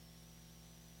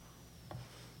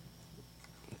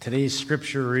Today's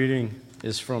scripture reading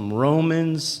is from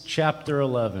Romans chapter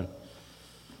 11,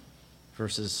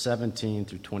 verses 17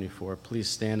 through 24. Please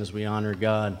stand as we honor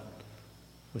God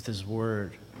with his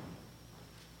word.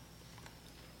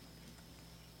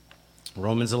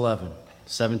 Romans 11,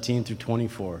 17 through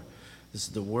 24. This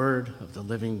is the word of the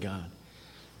living God.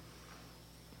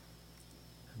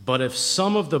 But if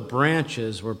some of the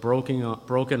branches were broken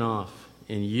off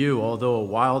in you, although a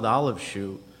wild olive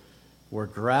shoot, were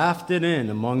grafted in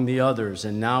among the others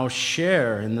and now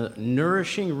share in the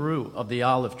nourishing root of the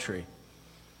olive tree.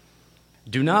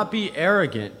 Do not be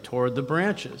arrogant toward the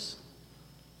branches.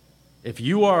 If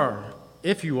you are,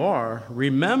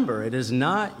 remember it is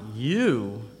not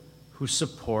you who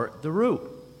support the root,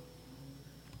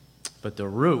 but the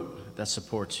root that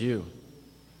supports you.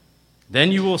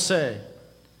 Then you will say,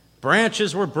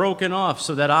 branches were broken off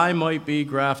so that I might be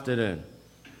grafted in.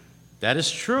 That is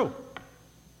true.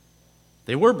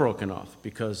 They were broken off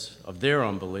because of their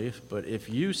unbelief, but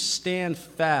you stand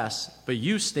fast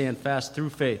through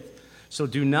faith. So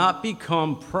do not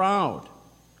become proud,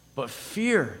 but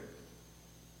fear.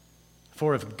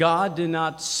 For if God did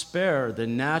not spare the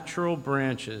natural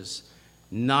branches,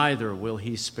 neither will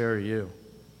he spare you.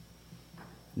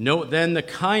 Note then the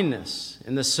kindness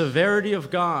and the severity of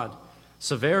God,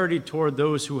 severity toward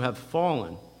those who have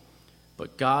fallen,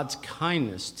 but God's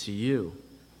kindness to you,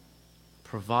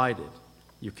 provided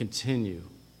you continue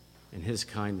in his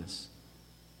kindness.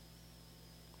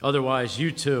 Otherwise, you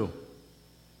too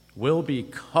will be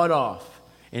cut off,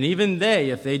 and even they,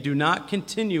 if they do not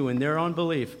continue in their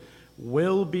unbelief,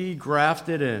 will be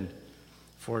grafted in,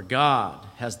 for God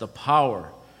has the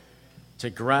power to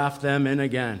graft them in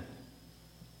again.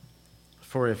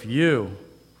 For if you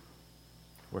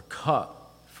were cut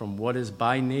from what is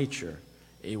by nature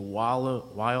a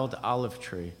wild olive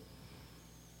tree,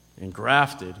 and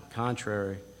grafted,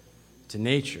 contrary to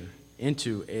nature,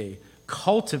 into a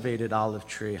cultivated olive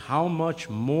tree, how much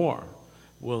more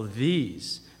will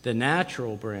these, the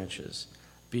natural branches,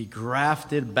 be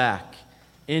grafted back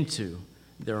into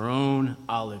their own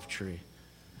olive tree?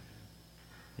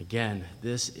 Again,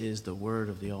 this is the word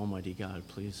of the Almighty God.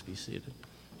 Please be seated.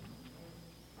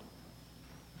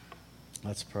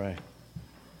 Let's pray.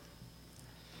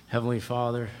 Heavenly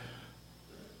Father,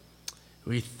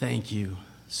 we thank you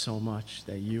so much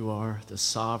that you are the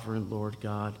sovereign Lord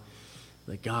God,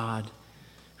 the God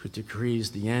who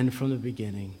decrees the end from the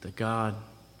beginning, the God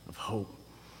of hope.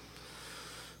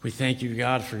 We thank you,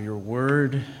 God, for your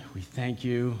word. We thank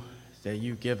you that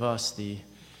you give us the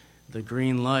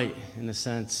green light, in a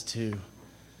sense, to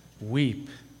weep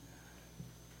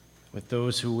with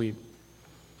those who weep.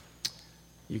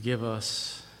 You give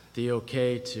us the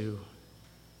okay to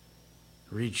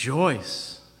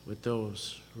rejoice with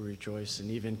those who rejoice,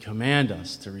 and even command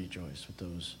us to rejoice with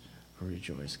those who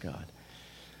rejoice, God.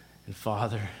 And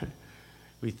Father,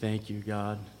 we thank you,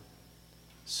 God,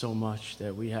 so much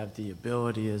that we have the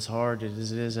ability, as hard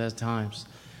as it is at times,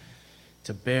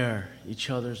 to bear each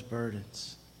other's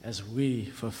burdens as we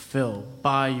fulfill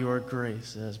by your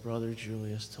grace, as Brother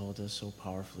Julius told us so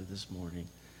powerfully this morning.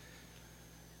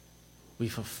 We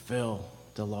fulfill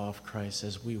the law of Christ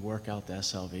as we work out that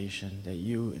salvation that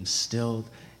you instilled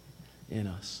in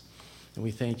us. And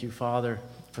we thank you, Father,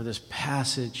 for this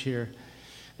passage here,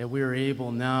 that we are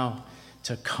able now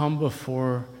to come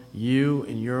before you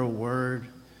in your word.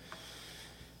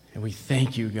 And we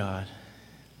thank you, God,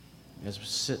 as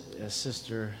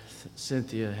Sister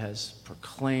Cynthia has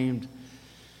proclaimed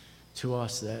to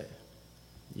us that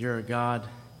you're a God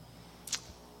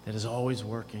that is always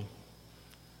working.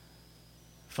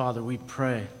 Father, we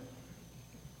pray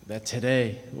that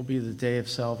today will be the day of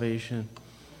salvation,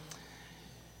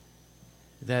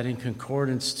 that in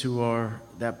concordance to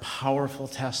that powerful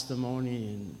testimony,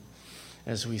 and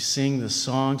as we sing the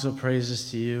songs of praises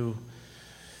to you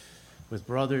with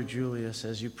Brother Julius,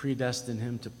 as you predestined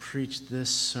him to preach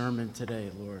this sermon today,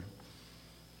 Lord,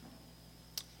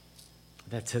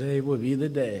 that today will be the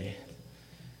day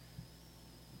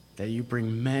that you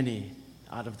bring many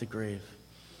out of the grave.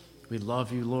 We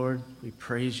love you, Lord. We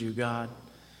praise you, God.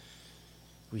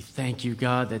 We thank you,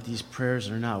 God, that these prayers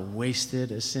are not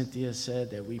wasted, as Cynthia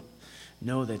said, that we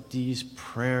know that these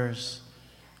prayers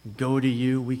go to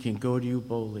you. We can go to you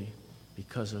boldly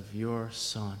because of your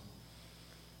Son,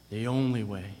 the only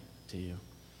way to you.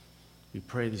 We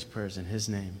pray these prayers in his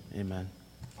name. Amen.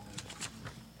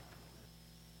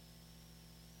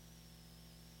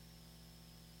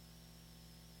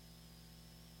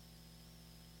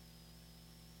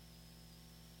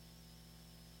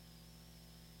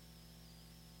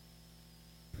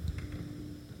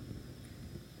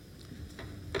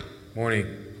 Morning,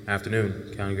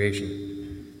 afternoon,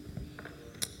 congregation.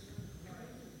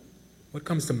 What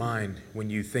comes to mind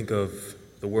when you think of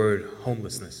the word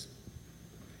homelessness?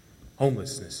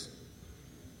 Homelessness.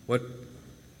 What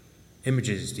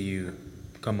images do you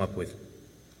come up with?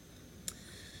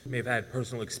 You may have had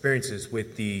personal experiences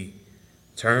with the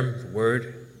term, the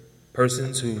word,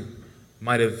 persons who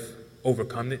might have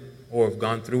overcome it or have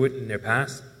gone through it in their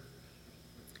past.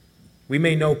 We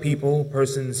may know people,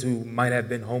 persons who might have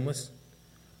been homeless.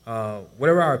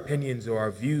 Whatever our opinions or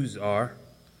our views are,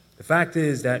 the fact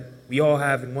is that we all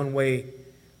have, in one way,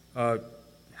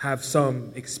 have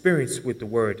some experience with the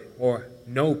word or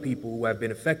know people who have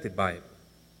been affected by it.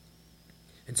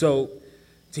 And so,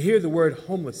 to hear the word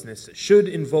homelessness should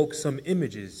invoke some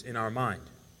images in our mind.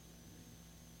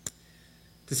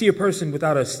 To see a person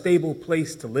without a stable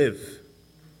place to live,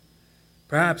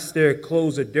 perhaps their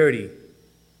clothes are dirty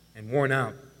and worn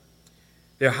out.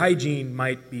 Their hygiene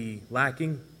might be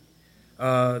lacking.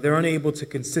 They're unable to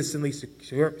consistently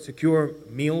secure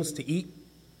meals to eat.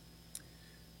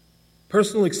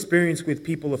 Personal experience with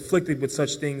people afflicted with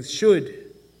such things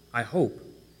should, I hope,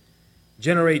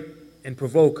 generate and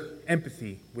provoke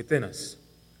empathy within us.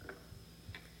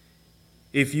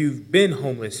 If you've been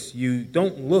homeless, you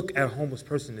don't look at a homeless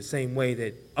person the same way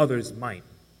that others might.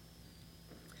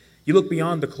 You look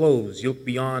beyond the clothes, you look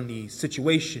beyond the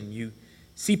situation, you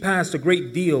see past a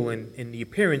great deal in the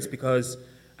appearance, because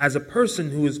as a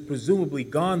person who has presumably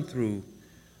gone through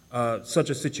such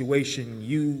a situation,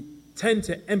 you tend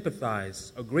to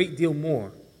empathize a great deal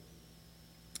more.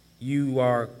 You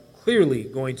are clearly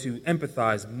going to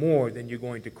empathize more than you're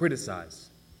going to criticize.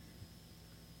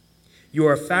 You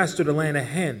are faster to lend a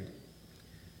hand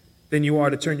than you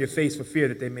are to turn your face for fear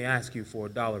that they may ask you for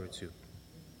 $1 or $2.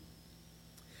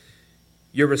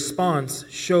 Your response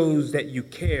shows that you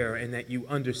care and that you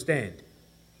understand.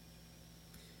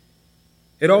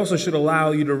 It also should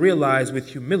allow you to realize with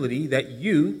humility that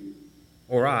you,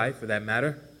 or I, for that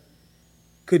matter,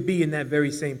 could be in that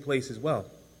very same place as well.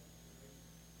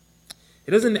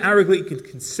 It doesn't arrogantly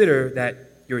consider that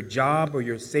your job or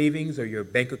your savings or your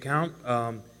bank account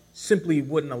simply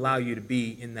wouldn't allow you to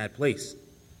be in that place.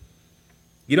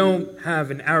 You don't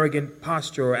have an arrogant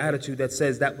posture or attitude that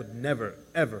says that would never,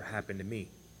 ever happen to me.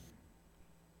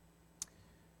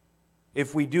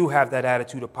 If we do have that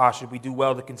attitude or posture, we do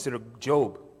well to consider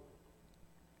Job,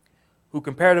 who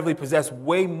comparatively possessed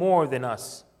way more than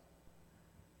us,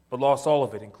 but lost all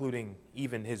of it, including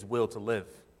even his will to live.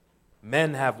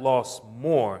 Men have lost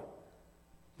more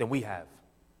than we have.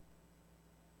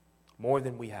 More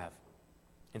than we have.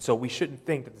 And so we shouldn't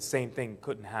think that the same thing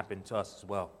couldn't happen to us as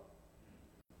well.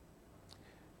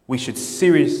 We should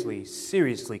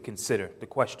seriously consider the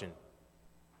question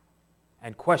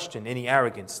and question any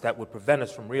arrogance that would prevent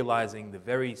us from realizing the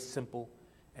very simple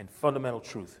and fundamental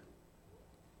truth.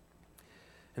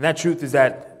 And that truth is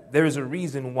that there is a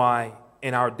reason why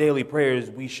in our daily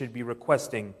prayers we should be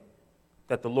requesting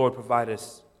that the Lord provide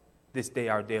us this day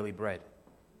our daily bread.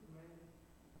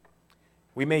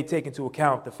 We may take into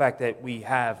account the fact that we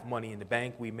have money in the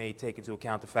bank. We may take into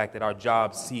account the fact that our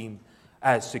jobs seem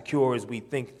as secure as we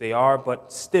think they are,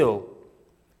 but still,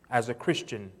 as a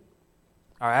Christian,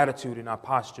 our attitude and our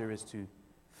posture is to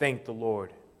thank the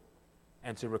Lord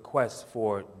and to request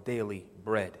for daily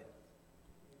bread.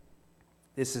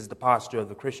 This is the posture of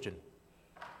the Christian.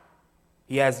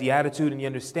 He has the attitude and the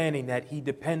understanding that he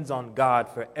depends on God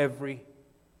for every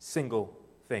single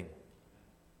thing.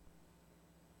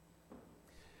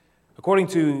 According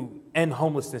to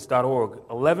endhomelessness.org,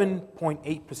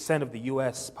 11.8% of the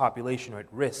U.S. population are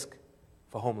at risk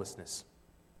for homelessness.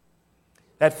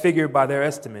 That figure, by their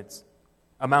estimates,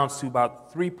 amounts to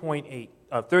about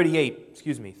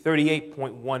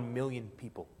 38.1 million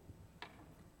people.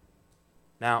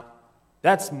 Now,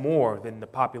 that's more than the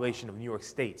population of New York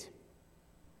State.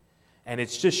 And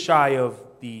it's just shy of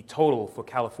the total for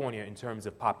California in terms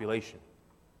of population.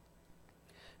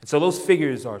 And so those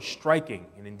figures are striking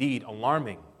and indeed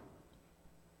alarming.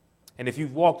 And if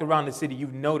you've walked around the city,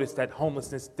 you've noticed that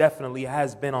homelessness definitely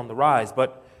has been on the rise.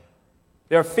 But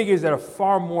there are figures that are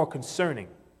far more concerning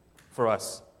for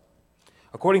us.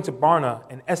 According to Barna,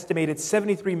 an estimated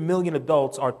 73 million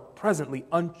adults are presently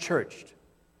unchurched.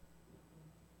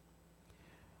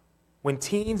 When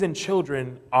teens and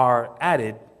children are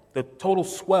added, the total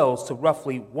swells to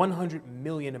roughly 100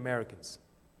 million Americans.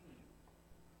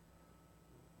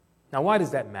 Now, why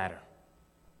does that matter?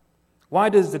 Why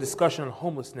does the discussion on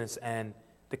homelessness and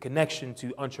the connection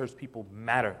to unchurched people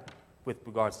matter with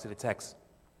regards to the text?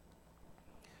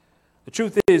 The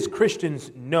truth is,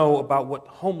 Christians know about what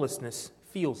homelessness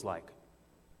feels like.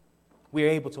 We are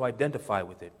able to identify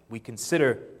with it. We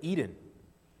consider Eden.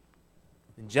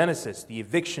 In Genesis, the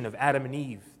eviction of Adam and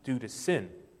Eve due to sin.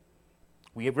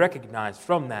 We have recognized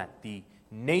from that the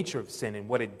nature of sin and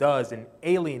what it does in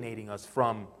alienating us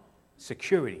from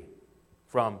security,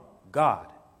 from God.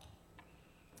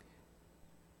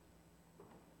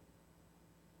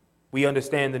 We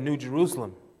understand the New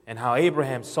Jerusalem and how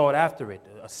Abraham sought after it,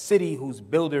 a city whose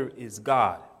builder is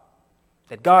God.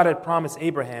 That God had promised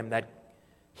Abraham that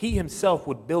he himself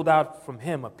would build out from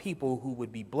him a people who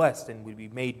would be blessed and would be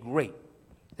made great,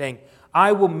 saying,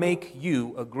 I will make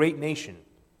you a great nation,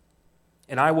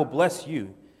 and I will bless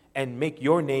you and make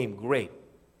your name great.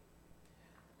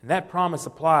 And that promise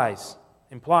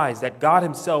implies that God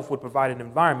himself would provide an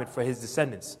environment for his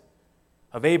descendants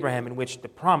of Abraham in which the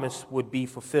promise would be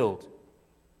fulfilled.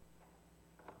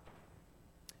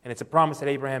 And it's a promise that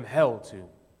Abraham held to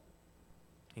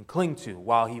and clung to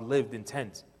while he lived in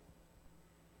tents.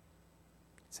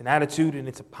 It's an attitude and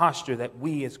it's a posture that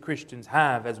we as Christians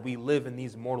have as we live in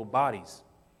these mortal bodies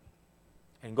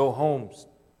and go homes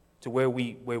to where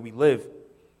we live,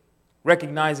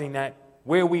 recognizing that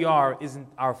where we are isn't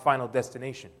our final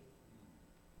destination,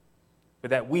 but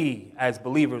that we as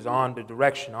believers are on the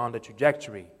direction, on the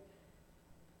trajectory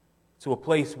to a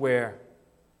place where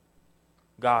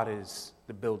God is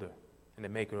the builder and the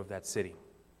maker of that city.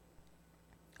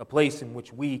 A place in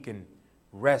which we can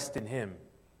rest in him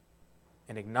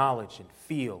and acknowledge and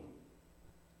feel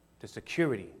the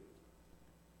security,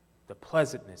 the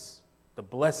pleasantness, the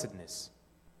blessedness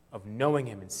of knowing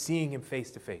him and seeing him face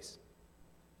to face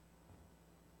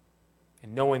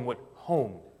and knowing what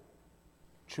home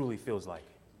truly feels like.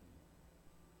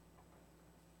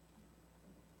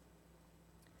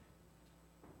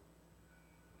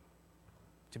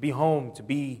 To be home, to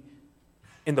be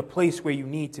in the place where you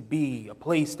need to be, a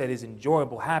place that is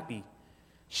enjoyable, happy,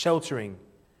 sheltering,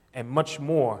 and much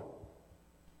more,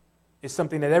 is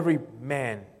something that every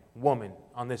man, woman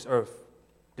on this earth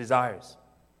desires.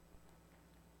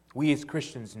 We as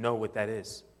Christians know what that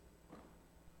is.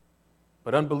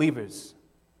 But unbelievers,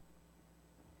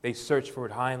 they search for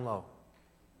it high and low.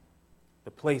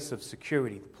 The place of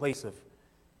security, the place of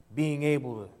being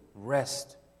able to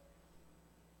rest.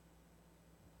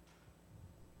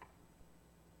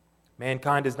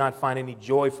 Mankind does not find any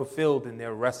joy fulfilled in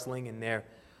their wrestling and their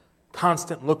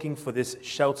constant looking for this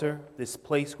shelter, this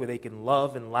place where they can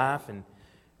love and laugh and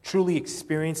truly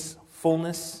experience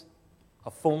fullness, a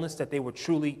fullness that they were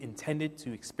truly intended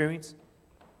to experience.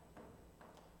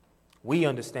 We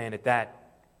understand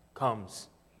that comes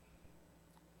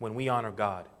when we honor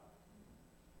God,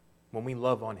 when we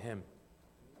love on him,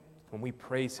 when we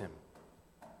praise him,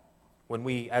 when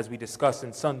we, as we discussed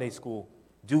in Sunday school,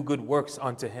 do good works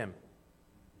unto him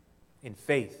in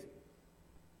faith,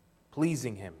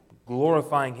 pleasing him,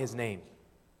 glorifying his name.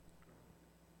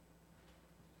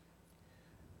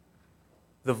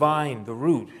 The vine, the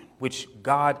root, which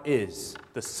God is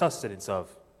the sustenance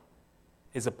of,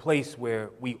 is a place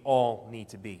where we all need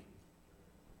to be,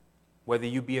 whether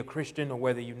you be a Christian or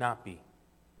whether you not be.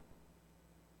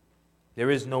 There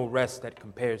is no rest that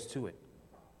compares to it.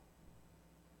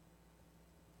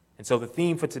 And so the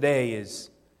theme for today is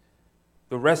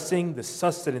the resting, the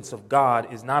sustenance of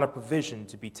God is not a provision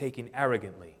to be taken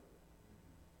arrogantly.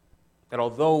 That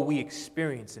although we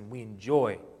experience and we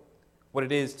enjoy what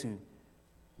it is to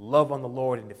love on the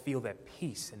Lord and to feel that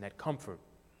peace and that comfort,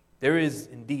 there is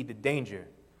indeed the danger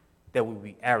that we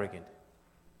be arrogant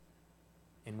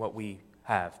in what we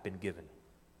have been given.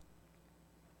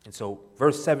 And so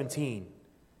verse 17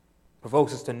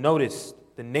 provokes us to notice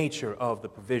the nature of the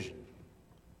provision.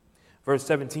 Verse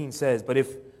 17 says, "But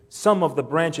if some of the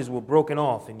branches were broken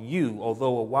off, and you,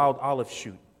 although a wild olive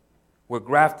shoot, were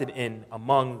grafted in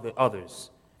among the others,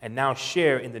 and now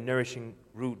share in the nourishing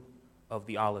root of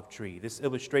the olive tree." This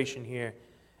illustration here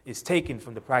is taken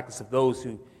from the practice of those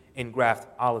who engraft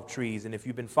olive trees. And if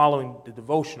you've been following the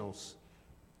devotionals,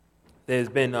 there's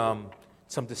been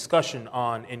some discussion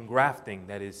on engrafting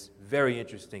that is very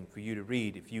interesting for you to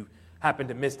read. If you happen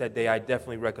to miss that day, I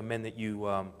definitely recommend that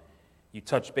you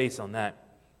touch base on that.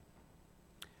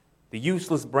 The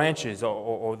useless branches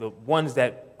or the ones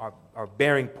that are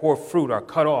bearing poor fruit are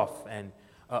cut off, and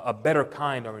a better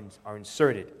kind are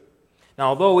inserted. Now,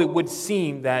 although it would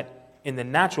seem that in the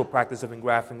natural practice of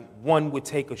engrafting, one would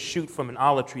take a shoot from an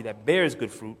olive tree that bears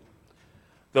good fruit,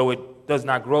 though it does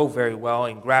not grow very well,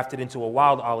 and graft it into a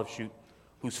wild olive shoot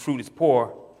whose fruit is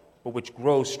poor, but which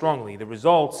grows strongly. The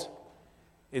result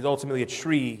is ultimately a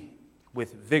tree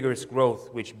with vigorous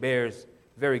growth, which bears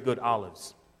very good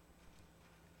olives.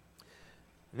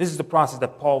 And this is the process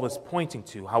that Paul is pointing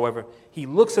to. However, he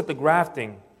looks at the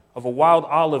grafting of a wild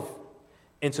olive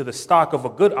into the stock of a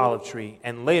good olive tree,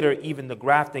 and later even the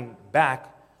grafting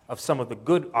back of some of the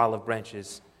good olive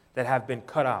branches that have been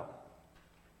cut out.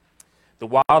 The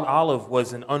wild olive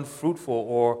was an unfruitful,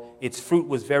 or its fruit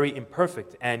was very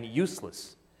imperfect and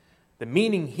useless. The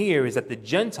meaning here is that the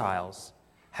Gentiles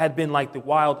had been like the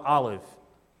wild olive,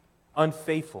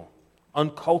 unfaithful,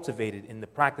 uncultivated in the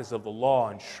practice of the law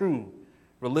and true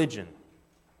religion.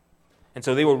 And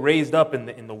so they were raised up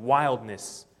in the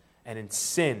wildness and in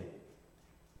sin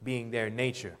being their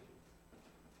nature.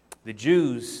 The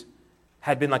Jews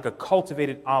had been like a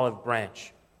cultivated olive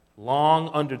branch, long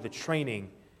under the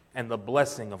training and the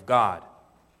blessing of God.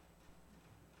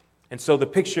 And so the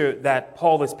picture that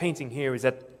Paul is painting here is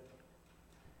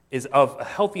of a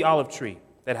healthy olive tree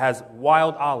that has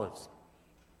wild olives,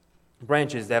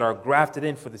 branches that are grafted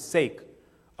in for the sake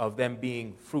of them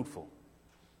being fruitful.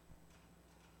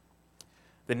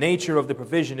 The nature of the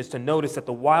provision is to notice that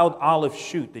the wild olive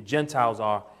shoot, the Gentiles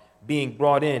are being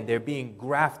brought in, they're being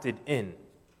grafted in,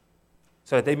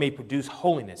 so that they may produce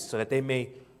holiness, so that they may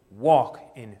walk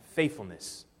in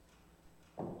faithfulness.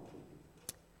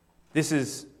 This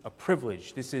is a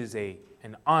privilege. This is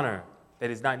an honor that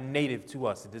is not native to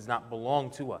us. It does not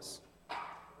belong to us.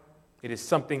 It is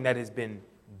something that has been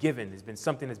given. It's been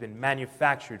something that's been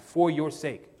manufactured for your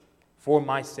sake, for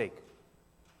my sake.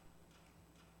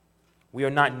 We are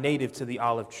not native to the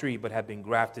olive tree, but have been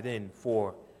grafted in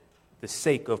for the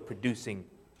sake of producing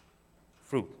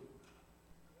fruit.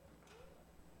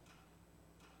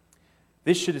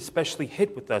 This should especially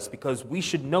hit with us because we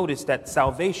should notice that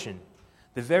salvation,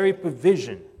 the very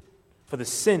provision for the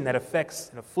sin that affects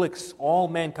and afflicts all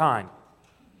mankind,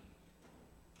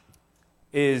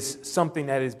 is something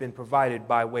that has been provided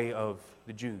by way of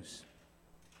the Jews,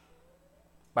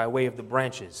 by way of the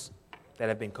branches that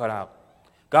have been cut out.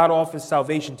 God offers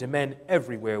salvation to men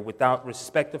everywhere without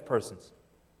respect of persons,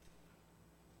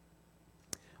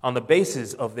 on the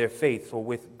basis of their faith, for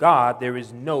with God there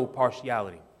is no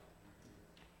partiality.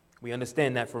 We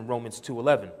understand that from Romans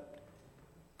 2:11.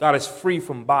 God is free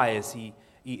from bias. He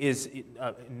is in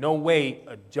no way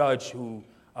a judge who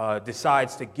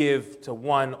decides to give to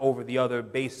one over the other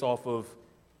based off of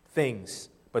things,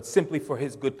 but simply for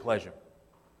his good pleasure,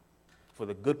 for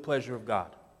the good pleasure of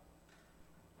God.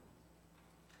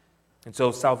 And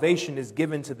so salvation is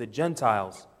given to the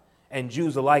Gentiles and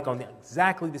Jews alike on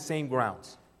exactly the same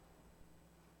grounds.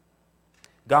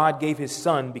 God gave his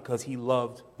Son because he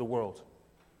loved the world,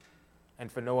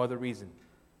 and for no other reason.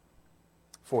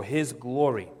 For his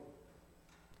glory.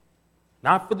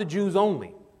 Not for the Jews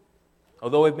only,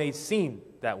 although it may seem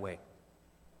that way,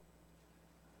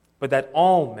 but that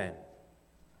all men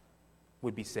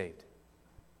would be saved.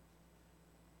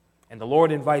 And the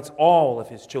Lord invites all of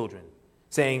his children,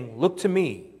 saying, "Look to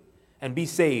me and be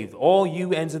saved, all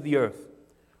you ends of the earth,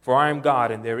 for I am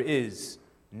God and there is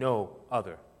no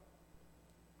other."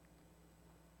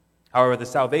 However, the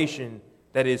salvation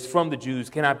that is from the Jews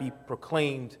cannot be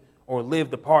proclaimed or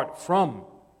lived apart from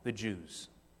the Jews.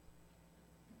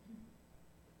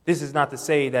 This is not to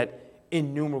say that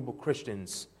innumerable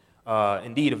Christians,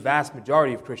 indeed a vast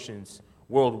majority of Christians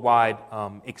worldwide,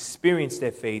 experience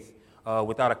their faith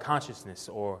without a consciousness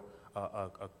or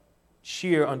a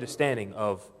sheer understanding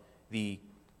of the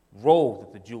role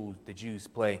that the Jews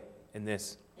play in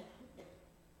this.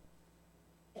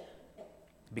 It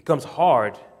becomes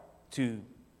hard to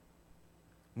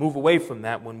move away from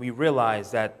that when we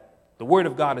realize that the Word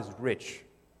of God is rich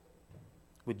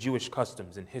with Jewish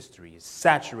customs and history, is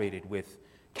saturated with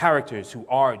characters who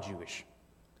are Jewish.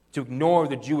 To ignore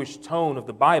the Jewish tone of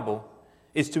the Bible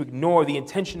is to ignore the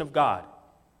intention of God,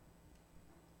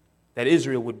 that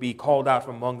Israel would be called out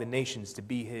from among the nations to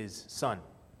be his son.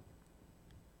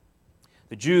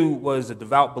 The Jew was a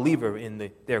devout believer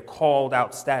in their called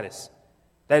out status.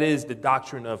 That is the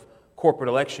doctrine of corporate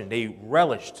election. They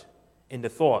relished in the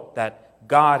thought that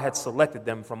God had selected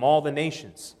them from all the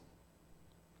nations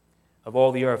of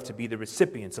all the earth to be the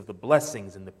recipients of the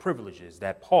blessings and the privileges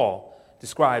that Paul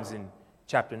describes in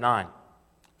chapter 9,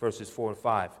 verses 4 and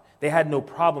 5. They had no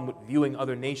problem with viewing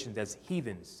other nations as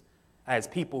heathens, as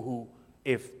people who,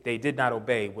 if they did not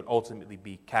obey, would ultimately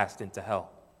be cast into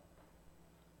hell.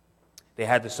 They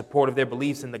had the support of their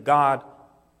beliefs in the God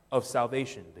of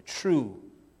salvation, the true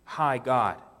high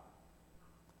God.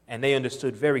 And they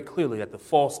understood very clearly that the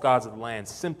false gods of the land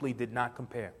simply did not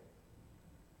compare.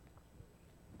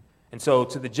 And so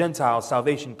to the Gentiles,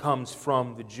 salvation comes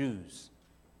from the Jews.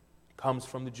 It comes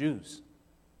from the Jews.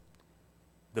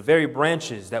 The very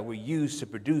branches that were used to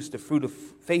produce the fruit of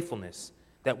faithfulness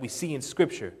that we see in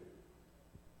Scripture.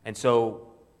 And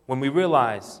so when we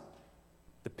realize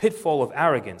the pitfall of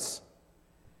arrogance,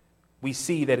 we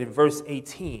see that in verse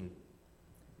 18,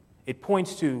 it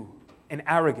points to an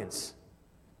arrogance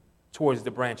towards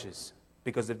the branches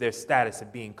because of their status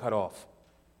of being cut off.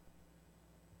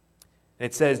 And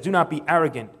it says, do not be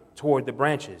arrogant toward the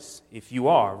branches. If you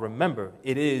are, remember,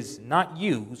 it is not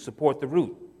you who support the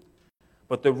root,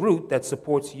 but the root that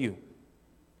supports you.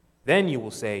 Then you will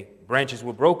say, branches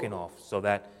were broken off so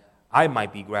that I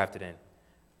might be grafted in.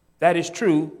 That is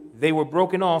true. They were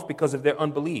broken off because of their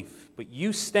unbelief, but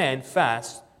you stand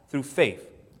fast through faith.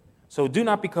 So do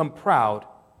not become proud,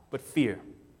 but fear.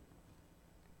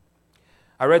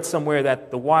 I read somewhere that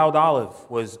the wild olive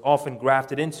was often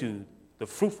grafted into the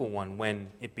fruitful one when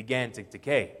it began to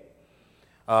decay.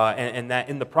 And that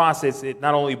in the process, it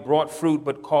not only brought fruit,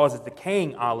 but caused the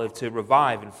decaying olive to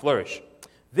revive and flourish.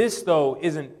 This, though,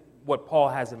 isn't what Paul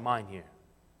has in mind here.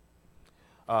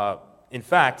 In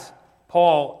fact,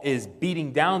 Paul is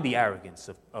beating down the arrogance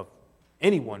of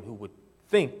anyone who would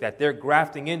think that their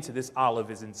grafting into this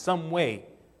olive is in some way,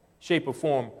 shape, or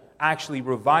form actually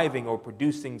reviving or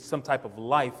producing some type of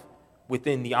life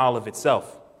within the olive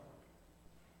itself.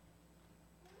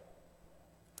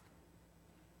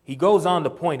 He goes on to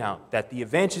point out that the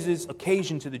advantages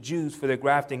occasioned to the Jews for their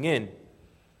grafting in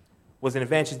was an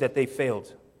advantage that they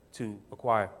failed to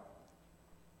acquire.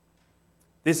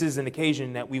 This is an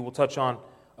occasion that we will touch on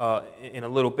in a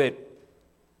little bit.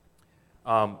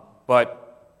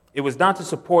 But it was not to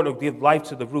support or give life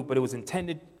to the root, but it was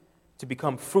intended to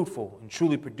become fruitful and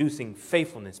truly producing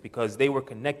faithfulness because they were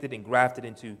connected and grafted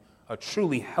into a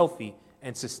truly healthy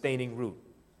and sustaining root.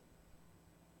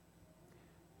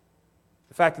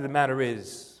 The fact of the matter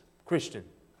is, Christian,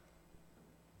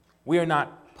 we are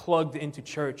not plugged into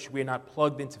church, we are not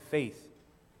plugged into faith,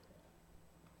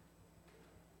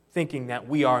 thinking that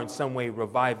we are in some way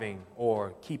reviving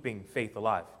or keeping faith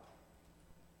alive.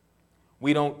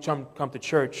 We don't come to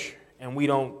church and we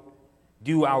don't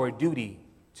do our duty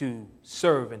to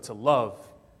serve and to love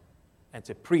and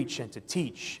to preach and to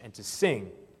teach and to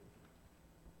sing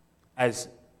as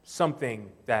something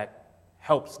that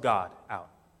helps God out.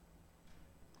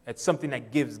 It's something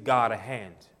that gives God a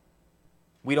hand.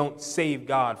 We don't save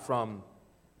God from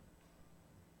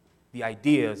the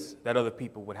ideas that other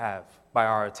people would have by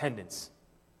our attendance.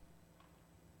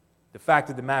 The fact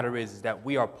of the matter is that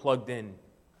we are plugged in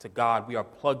to God. We are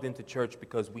plugged into church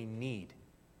because we need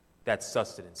that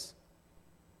sustenance.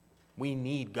 We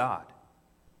need God.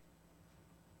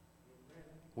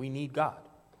 We need God.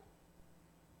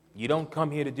 You don't come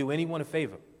here to do anyone a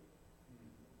favor.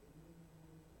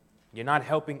 You're not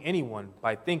helping anyone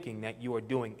by thinking that you are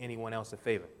doing anyone else a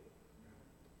favor.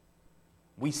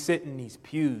 We sit in these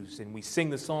pews and we sing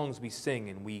the songs we sing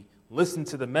and we listen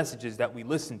to the messages that we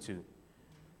listen to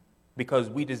because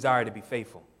we desire to be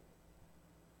faithful.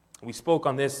 We spoke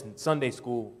on this in Sunday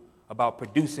school about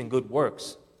producing good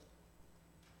works.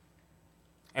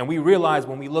 And we realize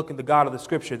when we look at the God of the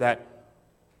Scripture that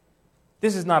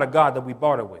this is not a God that we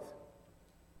barter with.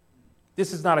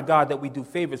 This is not a God that we do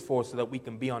favors for so that we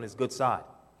can be on his good side.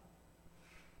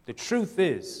 The truth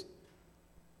is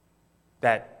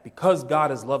that because God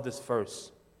has loved us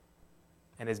first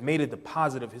and has made a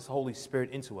deposit of his Holy Spirit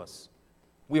into us,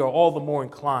 we are all the more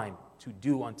inclined to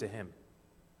do unto him,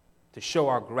 to show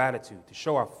our gratitude, to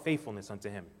show our faithfulness unto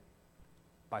him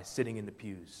by sitting in the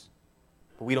pews.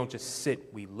 But we don't just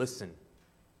sit, we listen.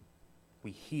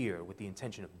 We hear with the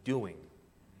intention of doing.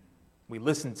 We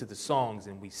listen to the songs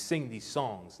and we sing these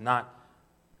songs, not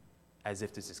as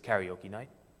if this is karaoke night,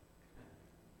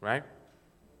 right?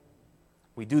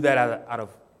 We do that out of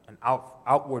an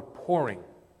outward pouring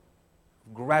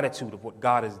of gratitude of what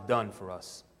God has done for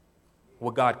us,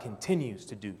 what God continues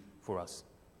to do for us,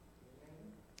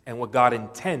 and what God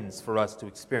intends for us to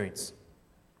experience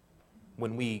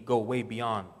when we go way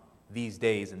beyond these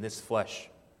days in this flesh.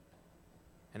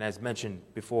 And as mentioned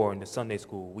before in the Sunday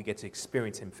school, we get to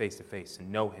experience him face to face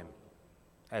and know him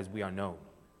as we are known.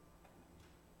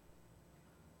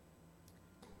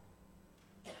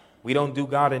 We don't do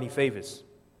God any favors.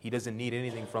 He doesn't need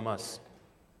anything from us,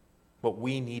 but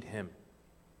we need him.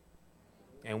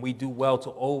 And we do well to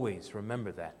always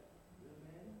remember that.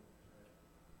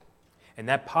 And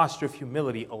that posture of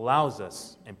humility allows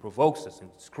us and provokes us and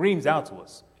screams out to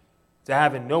us to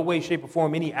have in no way, shape, or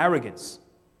form any arrogance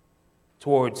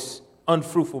towards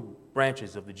unfruitful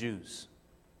branches of the Jews.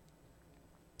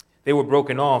 They were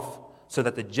broken off so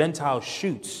that the Gentile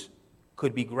shoots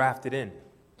could be grafted in.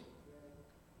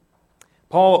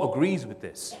 Paul agrees with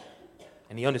this,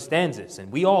 and he understands this,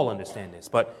 and we all understand this.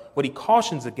 But what he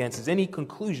cautions against is any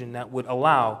conclusion that would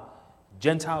allow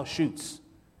Gentile shoots,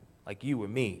 like you or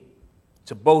me,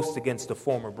 to boast against the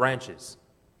former branches.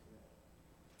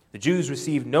 The Jews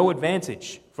received no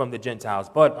advantage from the Gentiles,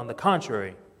 but on the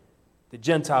contrary, the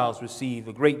Gentiles receive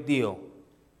a great deal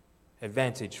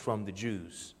advantage from the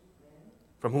Jews,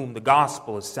 from whom the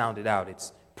gospel is sounded out.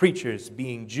 It's preachers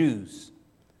being Jews,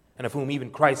 and of whom even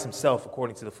Christ himself,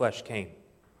 according to the flesh, came.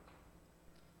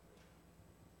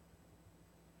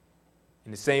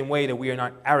 In the same way that we are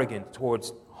not arrogant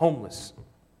towards homeless,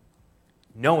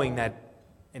 knowing that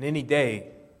in any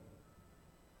day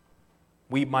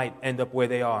we might end up where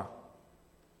they are.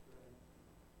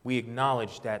 We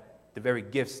acknowledge that the very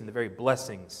gifts and the very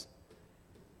blessings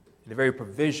and the very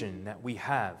provision that we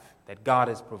have, that God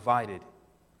has provided,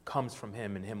 comes from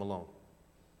him and him alone.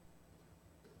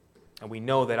 And we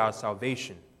know that our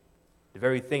salvation, the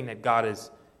very thing that God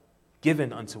has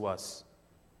given unto us,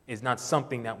 is not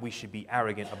something that we should be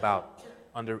arrogant about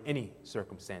under any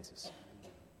circumstances.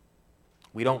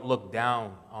 We don't look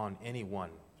down on anyone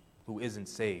who isn't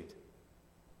saved.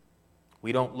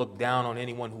 We don't look down on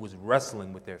anyone who is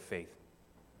wrestling with their faith.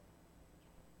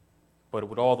 But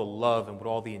with all the love and with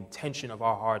all the intention of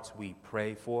our hearts, we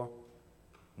pray for,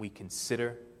 we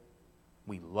consider,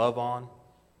 we love on,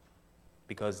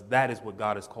 because that is what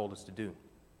God has called us to do.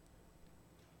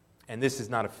 And this is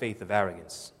not a faith of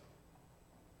arrogance.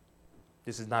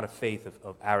 This is not a faith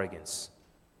of arrogance,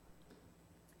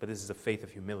 but this is a faith of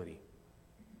humility.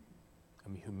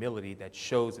 Humility that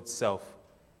shows itself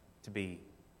to be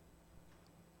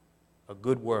a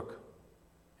good work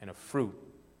and a fruit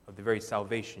of the very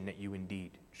salvation that you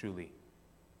indeed, truly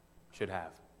should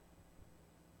have.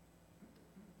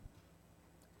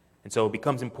 And so it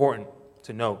becomes important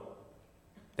to note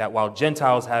that while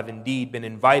Gentiles have indeed been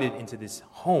invited into this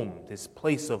home, this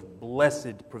place of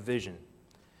blessed provision,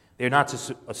 they're not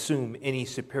to assume any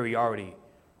superiority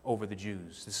over the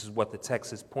Jews. This is what the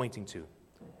text is pointing to.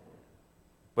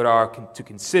 But are to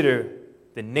consider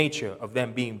the nature of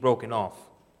them being broken off,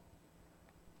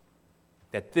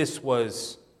 that this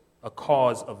was a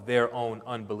cause of their own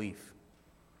unbelief.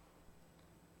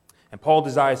 And Paul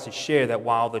desires to share that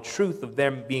while the truth of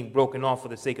them being broken off for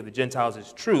the sake of the Gentiles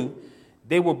is true,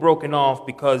 they were broken off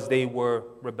because they were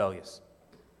rebellious.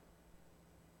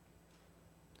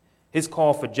 His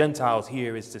call for Gentiles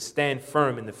here is to stand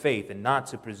firm in the faith and not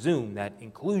to presume that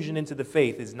inclusion into the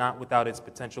faith is not without its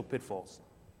potential pitfalls.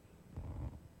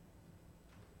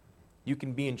 You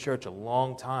can be in church a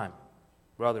long time,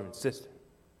 brother and sister,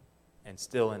 and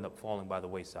still end up falling by the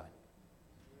wayside.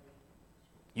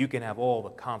 You can have all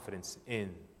the confidence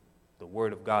in the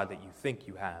Word of God that you think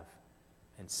you have,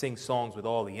 and sing songs with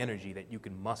all the energy that you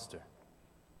can muster,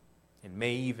 and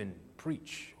may even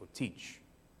preach or teach,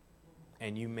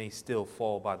 and you may still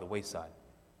fall by the wayside.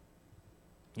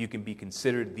 You can be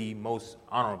considered the most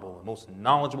honorable and most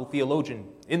knowledgeable theologian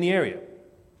in the area,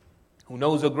 who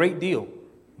knows a great deal,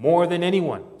 more than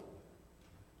anyone,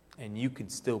 and you can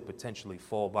still potentially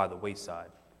fall by the wayside.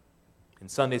 In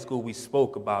Sunday school, we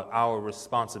spoke about our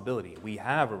responsibility. We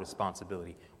have a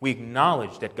responsibility. We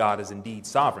acknowledge that God is indeed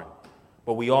sovereign,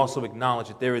 but we also acknowledge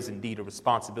that there is indeed a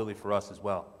responsibility for us as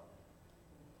well.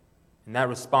 And that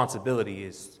responsibility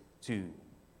is to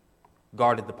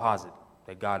guard the deposit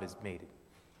that God has made it,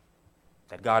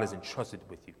 that God has entrusted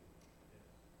with you,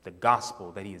 the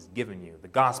gospel that he has given you, the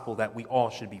gospel that we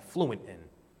all should be fluent in,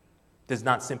 does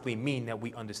not simply mean that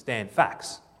we understand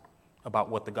facts about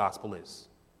what the gospel is,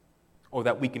 or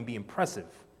that we can be impressive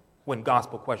when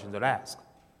gospel questions are asked.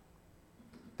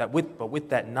 But with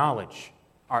that knowledge,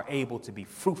 are able to be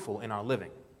fruitful in our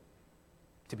living,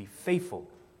 to be faithful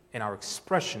in our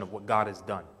expression of what God has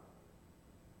done.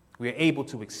 We are able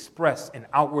to express an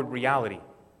outward reality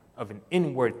of an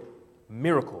inward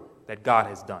miracle that God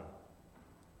has done.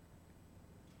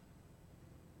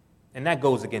 And that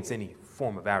goes against any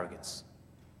form of arrogance.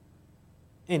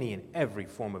 Any and every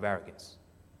form of arrogance.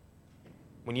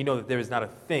 When you know that there is not a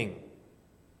thing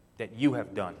that you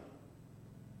have done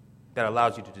that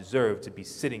allows you to deserve to be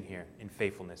sitting here in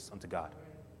faithfulness unto God.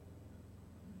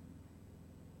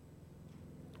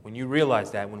 When you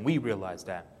realize that, when we realize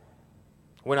that,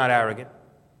 we're not arrogant.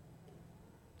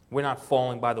 We're not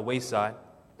falling by the wayside.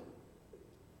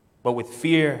 But with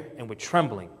fear and with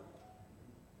trembling,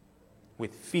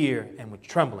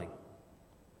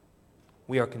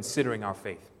 we are considering our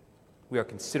faith. We are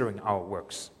considering our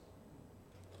works.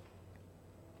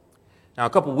 Now, a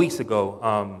couple weeks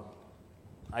ago,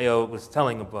 I was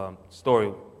telling a story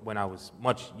when I was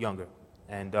much younger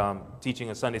and teaching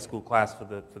a Sunday school class for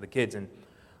the kids. And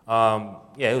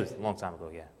it was a long time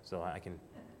ago, so I don't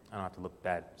have to look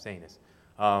bad saying this.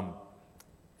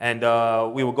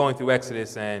 We were going through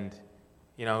Exodus, and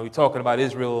we were talking about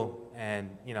Israel, and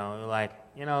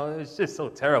it's just so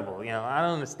terrible. I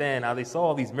don't understand how they saw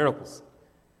all these miracles.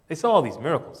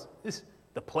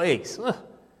 The plagues.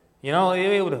 They were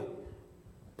able to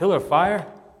pillar of fire.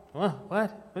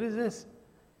 What is this?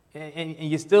 And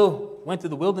you still went to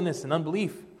the wilderness in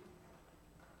unbelief.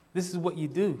 This is what you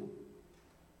do.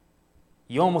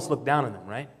 You almost look down on them,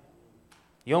 right?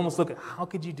 You almost look at, how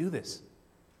could you do this?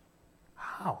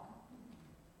 How?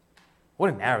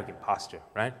 What an arrogant posture,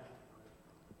 right?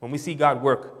 When we see God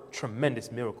work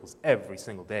tremendous miracles every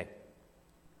single day.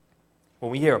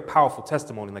 When we hear a powerful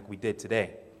testimony like we did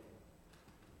today.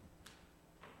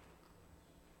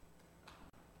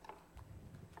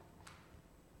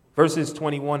 Verses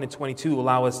 21 and 22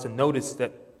 allow us to notice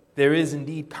that there is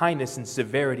indeed kindness and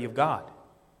severity of God.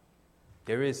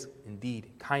 There is indeed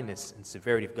kindness and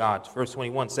severity of God. Verse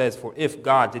 21 says, "For if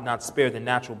God did not spare the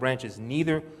natural branches,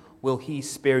 neither will he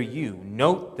spare you."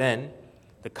 Note then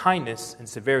the kindness and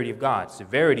severity of God.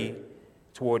 Severity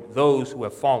toward those who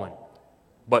have fallen.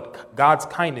 But God's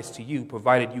kindness to you,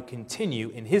 provided you continue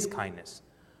in his kindness.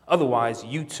 Otherwise,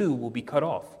 you too will be cut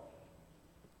off.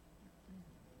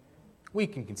 We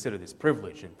can consider this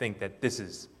privilege and think that this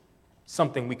is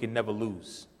something we can never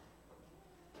lose.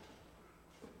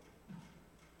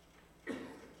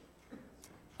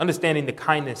 Understanding the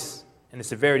kindness and the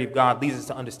severity of God leads us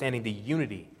to understanding the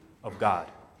unity of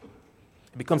God.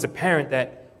 It becomes apparent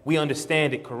that we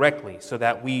understand it correctly so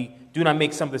that we do not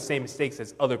make some of the same mistakes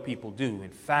as other people do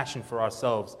and fashion for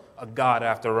ourselves a God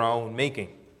after our own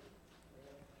making.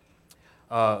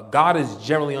 God is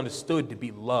generally understood to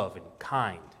be love and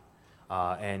kind.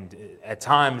 And at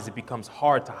times it becomes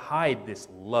hard to hide this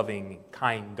loving,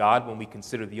 kind God when we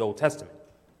consider the Old Testament,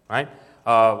 right?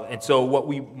 And so what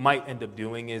we might end up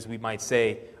doing is we might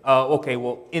say, okay,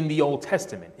 well, in the Old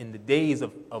Testament, in the days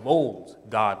of old,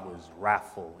 God was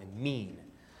wrathful and mean.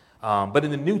 But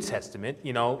in the New Testament,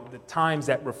 you know, the times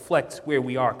that reflect where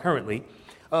we are currently,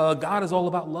 God is all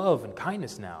about love and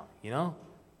kindness now, you know?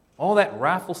 All that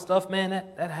wrathful stuff, man,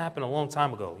 that happened a long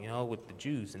time ago, you know, with the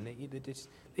Jews, and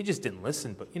they just didn't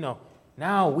listen. But, you know,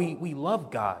 now we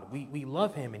love God. We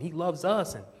love him, and he loves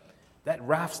us, and that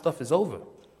wrath stuff is over.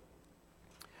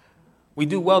 We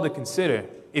do well to consider,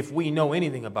 if we know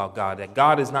anything about God, that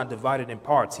God is not divided in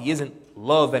parts. He isn't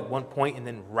love at one point and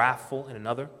then wrathful in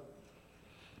another,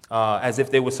 as if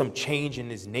there was some change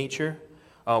in his nature.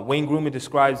 Wayne Grumman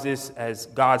describes this as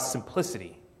God's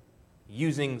simplicity,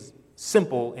 using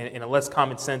simple in a less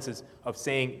common sense of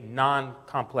saying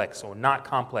non-complex or not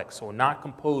complex or not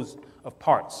composed of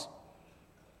parts.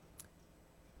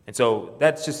 And so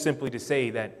that's just simply to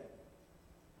say that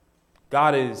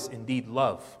God is indeed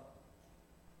love,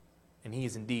 and he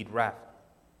is indeed wrath.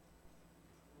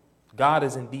 God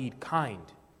is indeed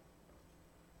kind,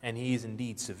 and he is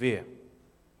indeed severe.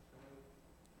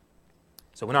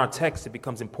 So in our text, it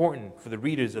becomes important for the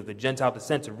readers of the Gentile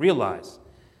descent to realize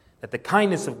that the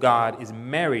kindness of God is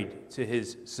married to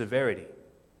his severity.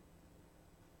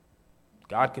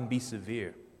 God can be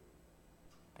severe,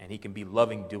 and he can be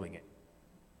loving doing it.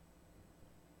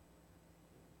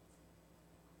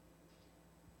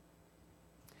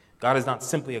 God is not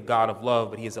simply a God of love,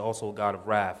 but he is also a God of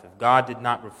wrath. If God did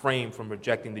not refrain from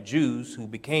rejecting the Jews who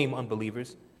became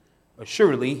unbelievers,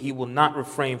 assuredly he will not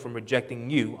refrain from rejecting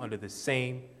you under the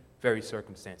same very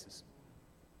circumstances.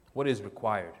 What is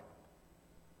required?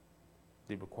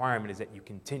 The requirement is that you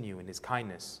continue in his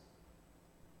kindness,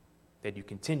 that you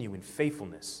continue in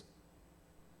faithfulness,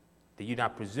 that you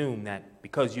not presume that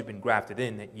because you've been grafted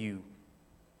in that you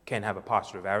can have a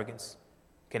posture of arrogance,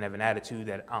 can have an attitude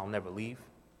that I'll never leave,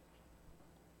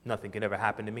 nothing can ever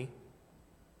happen to me.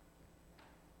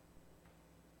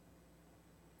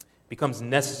 It becomes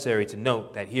necessary to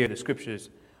note that here the scriptures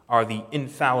are the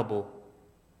infallible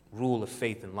rule of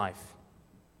faith in life.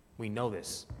 We know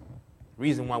this. The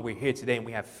reason why we're here today and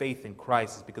we have faith in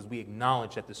Christ is because we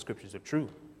acknowledge that the scriptures are true.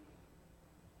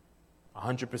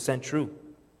 100% true.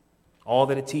 All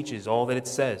that it teaches, all that it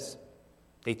says.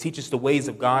 They teach us the ways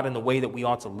of God and the way that we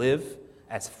ought to live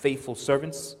as faithful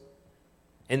servants.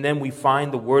 And then we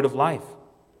find the word of life.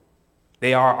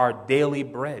 They are our daily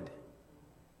bread.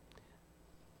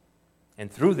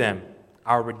 And through them,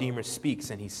 our Redeemer speaks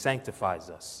and he sanctifies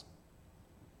us.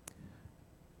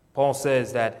 Paul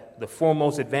says that the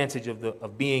foremost advantage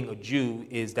of being a Jew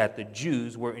is that the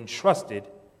Jews were entrusted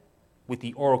with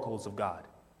the oracles of God,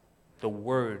 the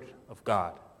word of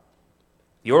God.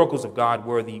 The oracles of God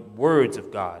were the words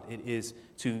of God. It is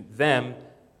to them,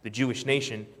 the Jewish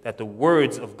nation, that the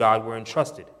words of God were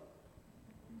entrusted.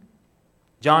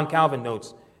 John Calvin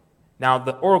notes, "Now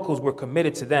the oracles were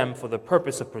committed to them for the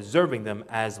purpose of preserving them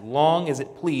as long as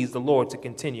it pleased the Lord to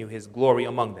continue his glory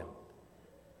among them,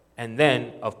 and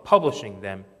then of publishing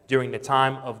them during the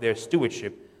time of their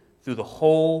stewardship through the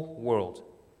whole world.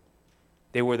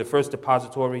 They were the first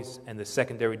depositories and the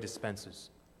secondary dispensers."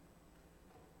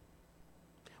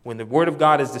 When the word of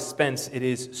God is dispensed, it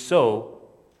is so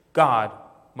God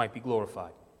might be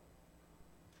glorified.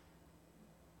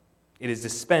 It is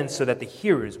dispensed so that the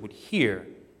hearers would hear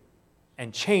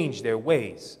and change their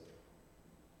ways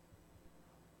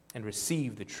and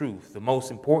receive the truth. The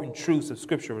most important truths of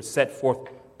Scripture are set forth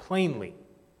plainly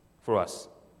for us.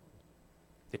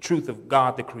 The truth of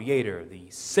God the Creator, the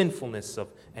sinfulness of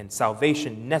and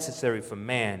salvation necessary for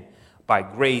man by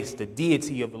grace, the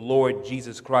deity of the Lord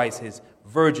Jesus Christ, his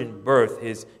virgin birth,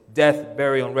 his death,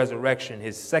 burial, and resurrection,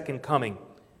 his second coming,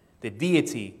 the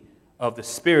deity of the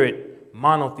Spirit,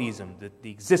 monotheism, the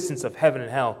existence of heaven and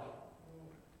hell.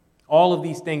 All of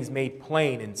these things made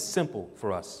plain and simple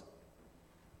for us.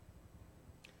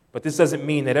 But this doesn't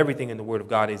mean that everything in the Word of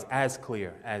God is as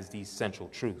clear as these central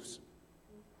truths.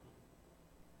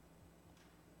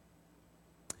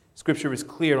 Scripture is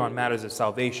clear on matters of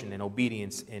salvation and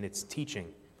obedience in its teaching.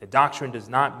 The doctrine does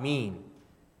not mean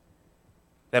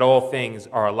that all things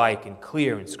are alike and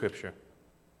clear in Scripture,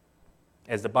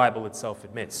 as the Bible itself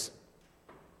admits.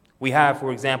 We have,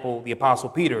 for example, the Apostle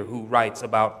Peter, who writes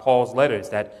about Paul's letters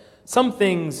that some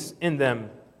things in them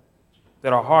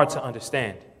that are hard to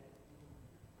understand.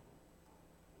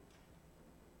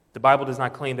 The Bible does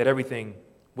not claim that everything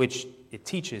which it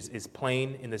teaches is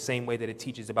plain in the same way that it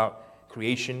teaches about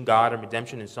creation, God, and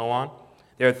redemption, and so on.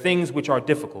 There are things which are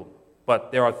difficult,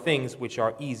 but there are things which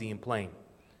are easy and plain.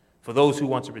 For those who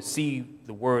want to receive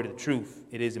the word of the truth,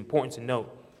 it is important to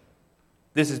note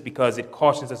this is because it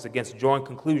cautions us against drawing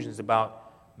conclusions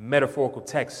about metaphorical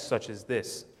texts such as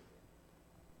this.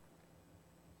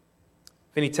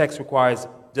 If any text requires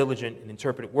diligent and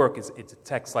interpreted work, it's a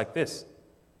text like this.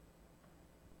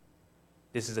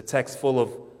 This is a text full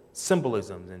of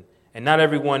symbolisms, and not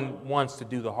everyone wants to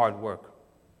do the hard work.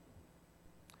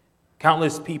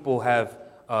 Countless people have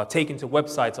taken to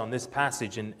websites on this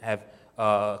passage and have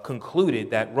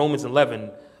concluded that Romans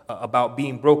 11 about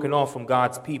being broken off from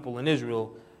God's people in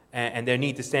Israel and their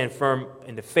need to stand firm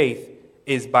in the faith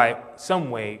is by some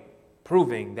way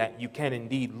proving that you can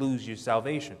indeed lose your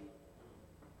salvation.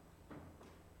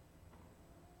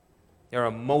 There are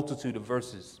a multitude of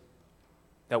verses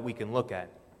that we can look at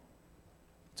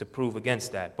to prove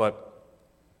against that, but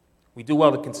we do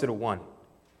well to consider one.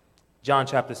 John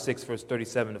chapter 6, verse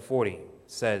 37 to 40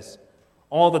 says,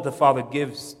 "All that the Father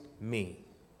gives me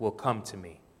will come to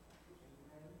me,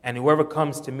 and whoever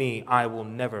comes to me I will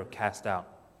never cast out.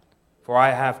 For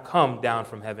I have come down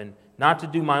from heaven not to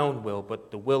do my own will,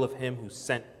 but the will of him who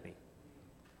sent me.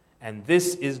 And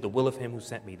this is the will of him who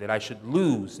sent me, that I should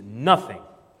lose nothing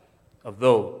of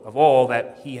all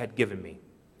that he had given me,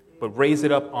 but raise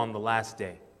it up on the last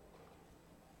day."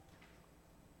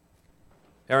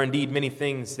 There are indeed many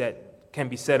things that can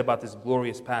be said about this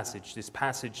glorious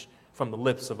passage from the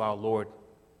lips of our Lord.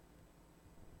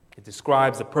 It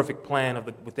describes the perfect plan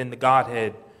within the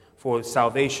Godhead for the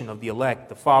salvation of the elect,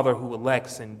 the Father who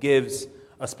elects and gives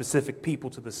a specific people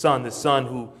to the Son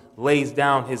who lays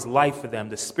down his life for them,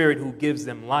 the Spirit who gives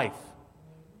them life.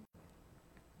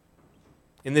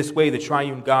 In this way, the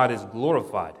triune God is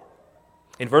glorified.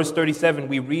 In verse 37,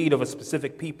 we read of a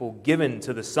specific people given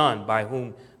to the Son by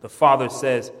whom the Father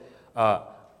says,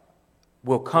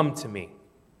 will come to me,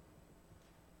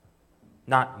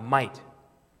 not might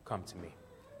come to me.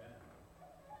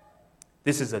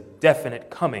 This is a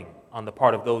definite coming on the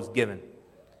part of those given.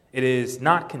 It is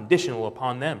not conditional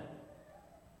upon them,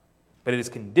 but it is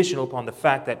conditional upon the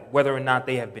fact that whether or not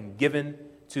they have been given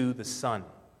to the Son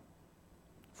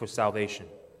for salvation.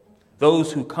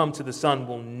 Those who come to the Son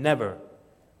will never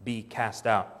be cast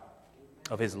out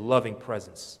of his loving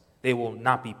presence. They will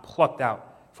not be plucked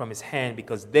out from his hand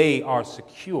because they are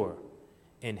secure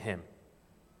in him.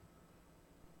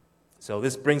 So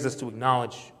this brings us to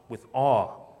acknowledge with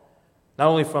awe, not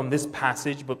only from this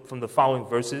passage, but from the following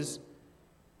verses,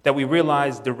 that we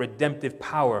realize the redemptive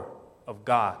power of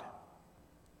God.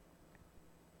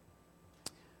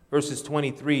 Verses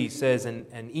 23 says,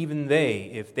 and even they,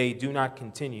 if they do not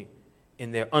continue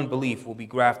in their unbelief, will be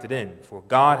grafted in, for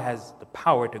God has the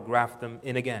power to graft them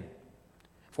in again.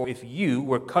 For if you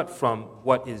were cut from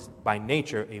what is by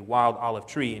nature a wild olive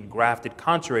tree and grafted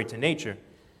contrary to nature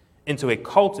into a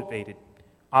cultivated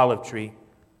olive tree,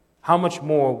 how much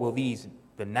more will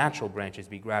the natural branches,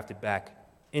 be grafted back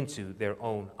into their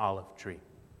own olive tree?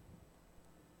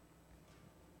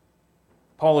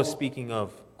 Paul is speaking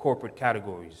of corporate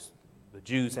categories. The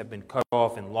Jews have been cut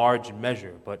off in large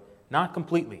measure, but not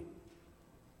completely.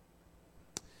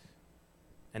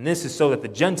 And this is so that the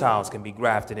Gentiles can be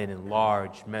grafted in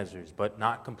large measures, but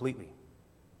not completely.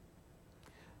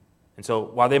 And so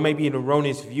while there may be an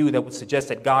erroneous view that would suggest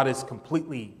that God is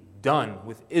completely done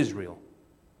with Israel,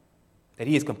 that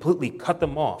he has completely cut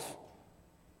them off,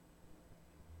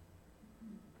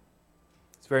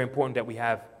 it's very important that we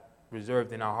have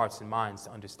reserved in our hearts and minds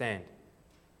to understand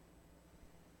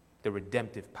the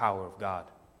redemptive power of God,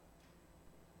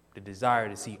 the desire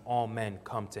to see all men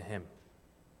come to him.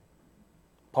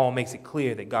 Paul makes it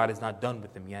clear that God is not done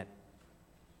with them yet.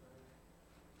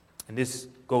 And this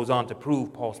goes on to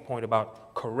prove Paul's point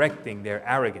about correcting their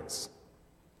arrogance,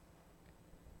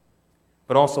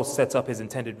 but also sets up his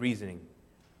intended reasoning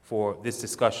for this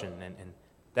discussion, and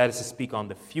that is to speak on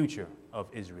the future of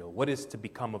Israel. What is to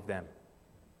become of them?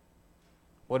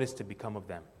 What is to become of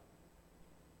them?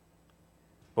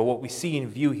 But what we see in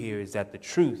view here is that the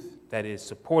truth that is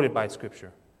supported by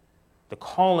Scripture, the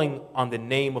calling on the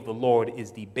name of the Lord,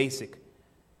 is the basic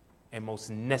and most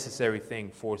necessary thing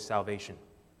for salvation.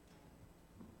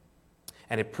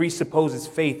 And it presupposes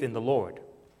faith in the Lord.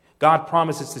 God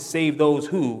promises to save those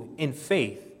who, in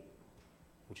faith,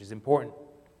 which is important,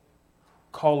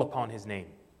 call upon his name.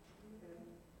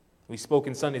 We spoke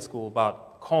in Sunday school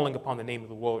about calling upon the name of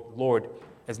the Lord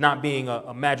as not being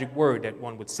a magic word that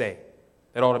one would say,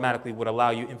 that automatically would allow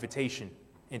you invitation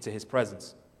into his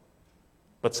presence,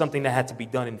 but something that had to be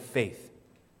done in faith.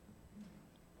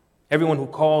 Everyone who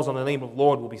calls on the name of the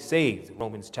Lord will be saved.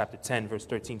 Romans chapter 10, verse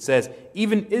 13 says,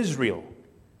 even Israel,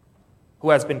 who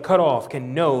has been cut off,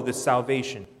 can know the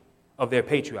salvation of their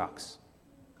patriarchs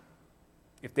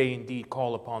if they indeed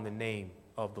call upon the name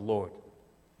of the Lord.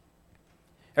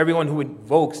 Everyone who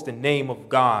invokes the name of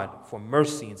God for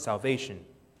mercy and salvation,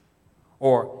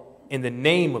 or in the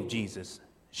name of Jesus,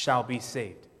 shall be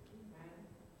saved.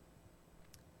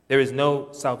 There is no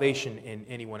salvation in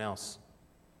anyone else.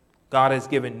 God has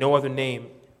given no other name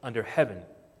under heaven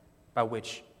by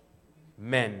which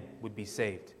men would be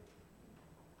saved.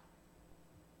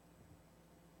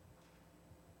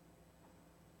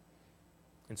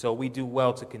 And so we do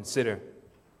well to consider,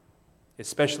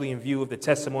 especially in view of the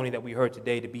testimony that we heard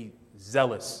today, to be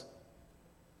zealous,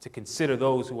 to consider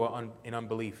those who are in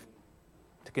unbelief,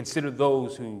 to consider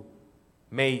those who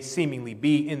may seemingly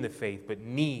be in the faith but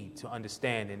need to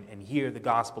understand and hear the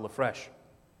gospel afresh.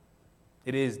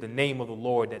 It is the name of the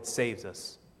Lord that saves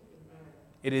us.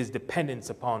 It is dependence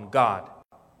upon God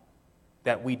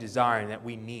that we desire and that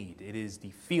we need. It is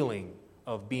the feeling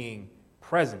of being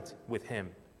present with him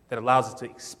that allows us to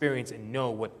experience and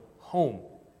know what home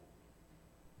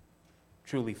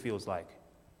truly feels like.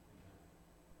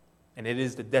 And it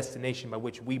is the destination by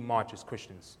which we march as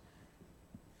Christians.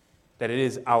 That it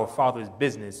is our Father's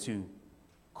business to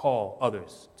call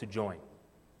others to join.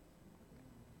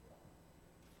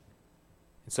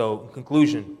 And so, in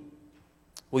conclusion,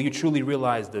 will you truly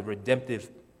realize the redemptive,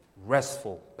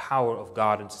 restful power of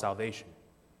God in salvation?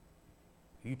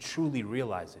 Will you truly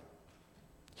realize it?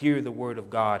 Hear the word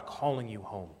of God calling you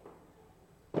home.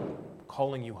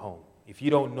 Calling you home. If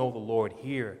you don't know the Lord,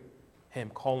 hear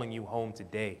him calling you home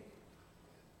today.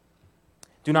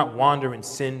 Do not wander in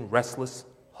sin, restless,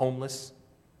 homeless,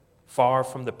 far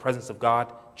from the presence of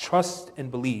God. Trust and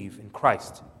believe in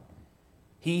Christ.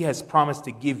 He has promised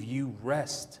to give you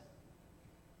rest.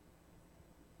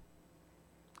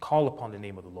 Call upon the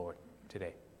name of the Lord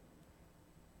today.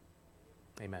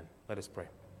 Amen. Let us pray.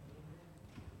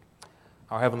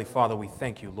 Our Heavenly Father, we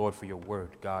thank you, Lord, for your word,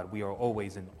 God. We are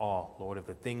always in awe, Lord, of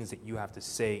the things that you have to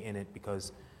say in it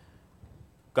because,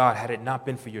 God, had it not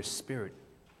been for your Spirit,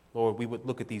 Lord, we would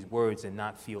look at these words and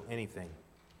not feel anything,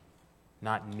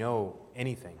 not know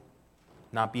anything,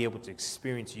 not be able to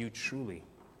experience you truly.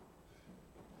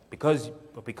 Because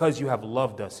you have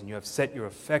loved us and you have set your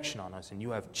affection on us and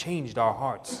you have changed our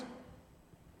hearts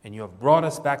and you have brought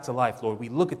us back to life, Lord, we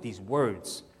look at these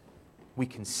words. We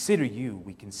consider you.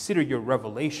 We consider your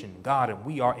revelation, God, and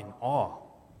we are in awe.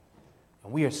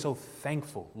 And we are so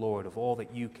thankful, Lord, of all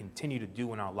that you continue to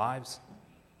do in our lives,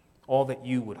 all that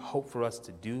you would hope for us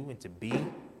to do and to be.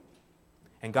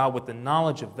 And God, with the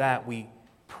knowledge of that, we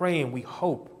pray and we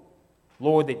hope,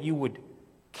 Lord, that you would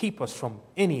keep us from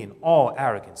any and all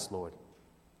arrogance, Lord,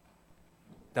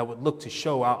 that would look to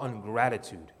show our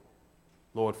ungratitude,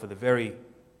 Lord, for the very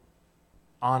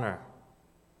honor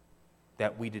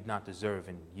that we did not deserve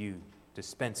in you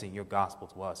dispensing your gospel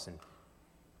to us and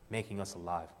making us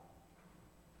alive.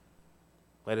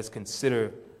 Let us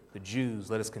consider the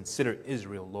Jews, let us consider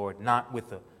Israel, Lord, not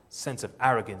with a sense of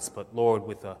arrogance, but, Lord,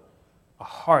 with a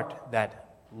heart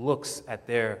that looks at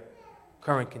their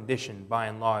current condition by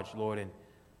and large, Lord, and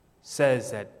says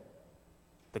that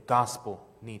the gospel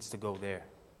needs to go there.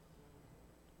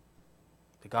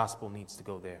 The gospel needs to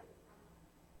go there.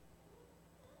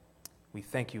 We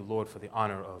thank you, Lord, for the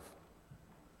honor of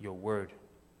your word.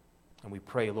 And we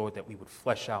pray, Lord, that we would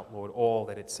flesh out, Lord, all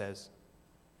that it says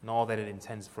and all that it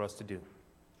intends for us to do.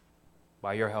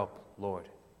 By your help, Lord.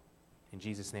 In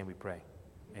Jesus' name we pray.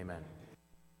 Amen.